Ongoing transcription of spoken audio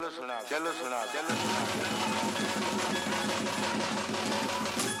आओ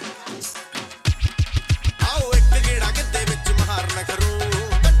एक गेड़ा किते विच महार न करो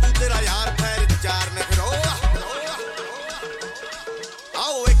तू तेरा यार फैर चार न करो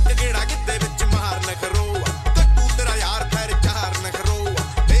आओ एक गेड़ा किते विच महार न करो तू तेरा यार फैर चार न करो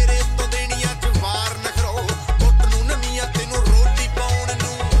तेरे तो देनियां च वार न करो पुੱਤ ਨੂੰ ਨਵੀਆਂ ਤੈਨੂੰ ਰੋਟੀ ਪਾਉਣ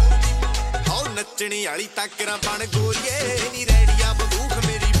ਨੂੰ आओ ਨੱਚਣੀ ਵਾਲੀ ਤਾਕਰਾਂ ਬਣ ਗੋਰੀਏ ਨੀ ਰੈਡੀਆ ਬੰਦੂਕ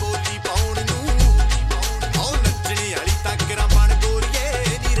ਮੇਰੀ ਬੋਲੀ ਪਾਉਣ ਨੂੰ आओ ਨੱਚਣੀ ਵਾਲੀ ਤਾਕਰਾਂ ਬਣ ਗੋਰੀਏ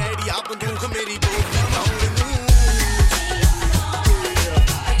ਨੀ ਰੈਡੀਆ ਬੰਦੂਕ ਮੇਰੀ ਬੋਲੀ ਪਾਉਣ ਨੂੰ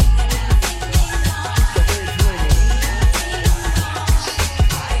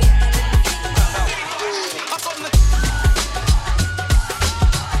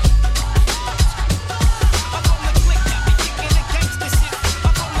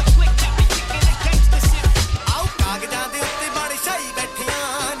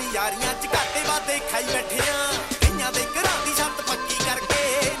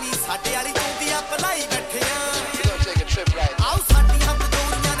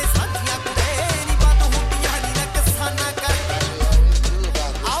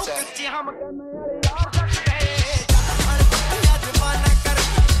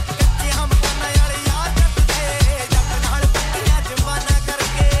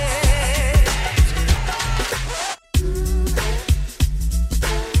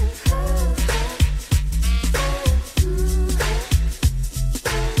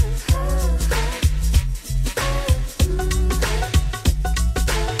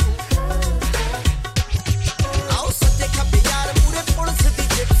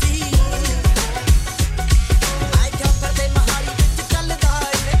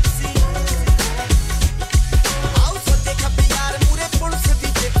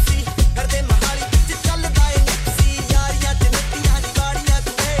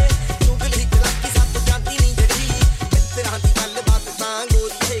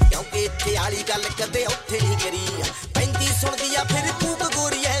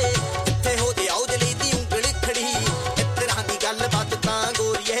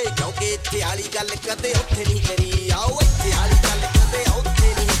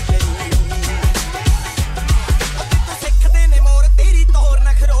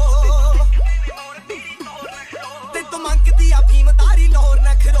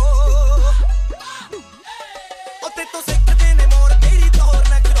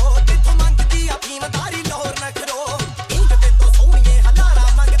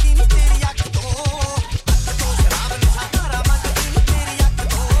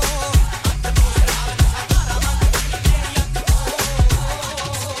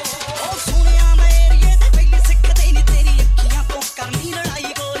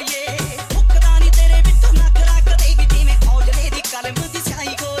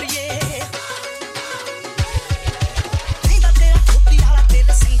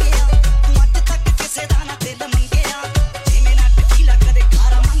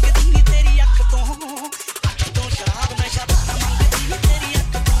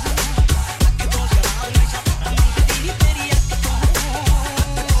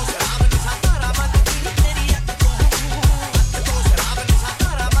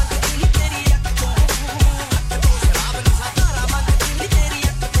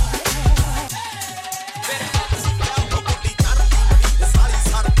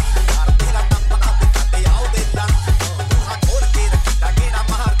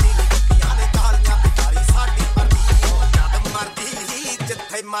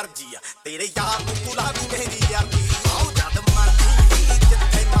ਮਰਜੀ ਆ ਤੇਰੇ ਯਾਰ ਨੂੰ ਗੁਲਾਬੀ ਮੇਰੀ ਯਾਰੀ ਆਉ ਜਦ ਮਰਜੀ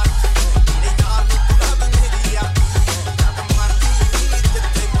ਜਿੱਥੇ ਮਰਜੀ ਤੇਰੇ ਯਾਰ ਨੂੰ ਗੁਲਾਬੀ ਮੇਰੀ ਯਾਰੀ ਜਦ ਮਰਜੀ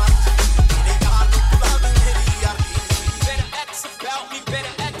ਜਿੱਥੇ ਮਰਜੀ ਤੇਰੇ ਯਾਰ ਨੂੰ ਗੁਲਾਬੀ ਮੇਰੀ ਯਾਰੀ better X about me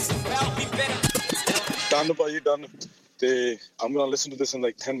better Done ਭਾਜੀ done ਤੇ I'm gonna listen to this in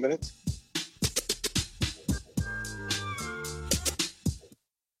like 10 minutes